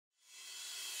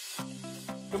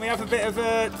Can we have a bit of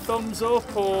a thumbs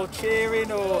up or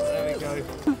cheering or... There we go.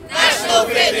 National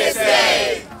Fitness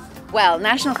Day! Well,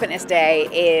 National Fitness Day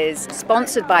is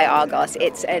sponsored by Argos.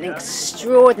 It's an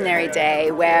extraordinary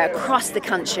day where across the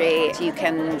country you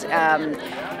can,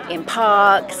 in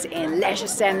parks, in leisure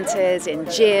centres, in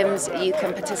gyms, you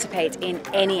can participate in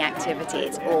any activity.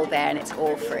 It's all there and it's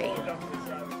all free.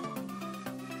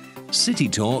 City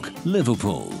Talk,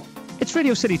 Liverpool. It's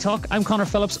Radio City Talk. I'm Connor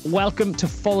Phillips. Welcome to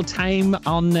full time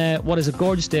on what is a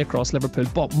gorgeous day across Liverpool,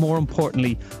 but more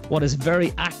importantly, what is a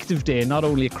very active day, not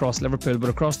only across Liverpool, but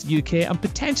across the UK and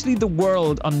potentially the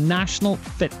world on National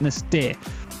Fitness Day.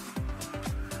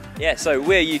 Yeah, so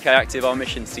we're UK Active. Our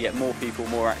mission is to get more people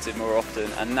more active more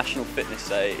often, and National Fitness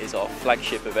Day is our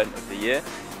flagship event of the year.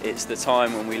 It's the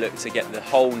time when we look to get the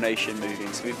whole nation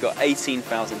moving. So we've got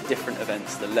 18,000 different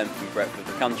events the length and breadth of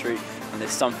the country, and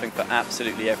there's something for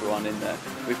absolutely everyone in there.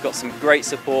 We've got some great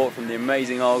support from the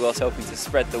amazing Argos helping to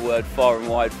spread the word far and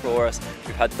wide for us.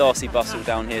 We've had Darcy Bustle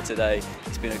down here today.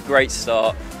 It's been a great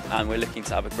start and we're looking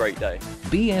to have a great day.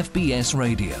 BFBS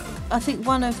Radio. I think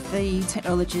one of the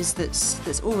technologies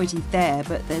that's already there,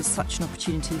 but there's such an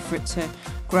opportunity for it to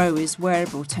grow, is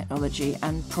wearable technology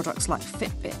and products like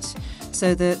Fitbit.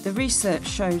 So the research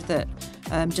showed that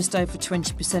just over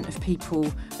 20% of people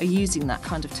are using that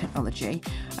kind of technology,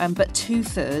 but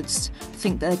 2/3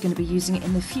 think they're going to be using it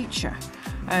in the future.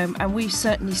 And we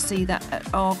certainly see that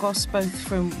at Argos, both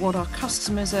from what our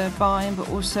customers are buying, but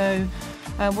also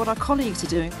what our colleagues are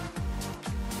doing.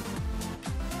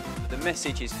 The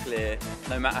message is clear.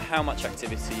 No matter how much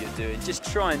activity you're doing, just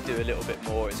try and do a little bit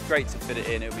more. It's great to fit it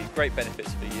in. It'll be great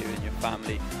benefits for you and your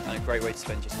family and a great way to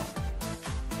spend your time.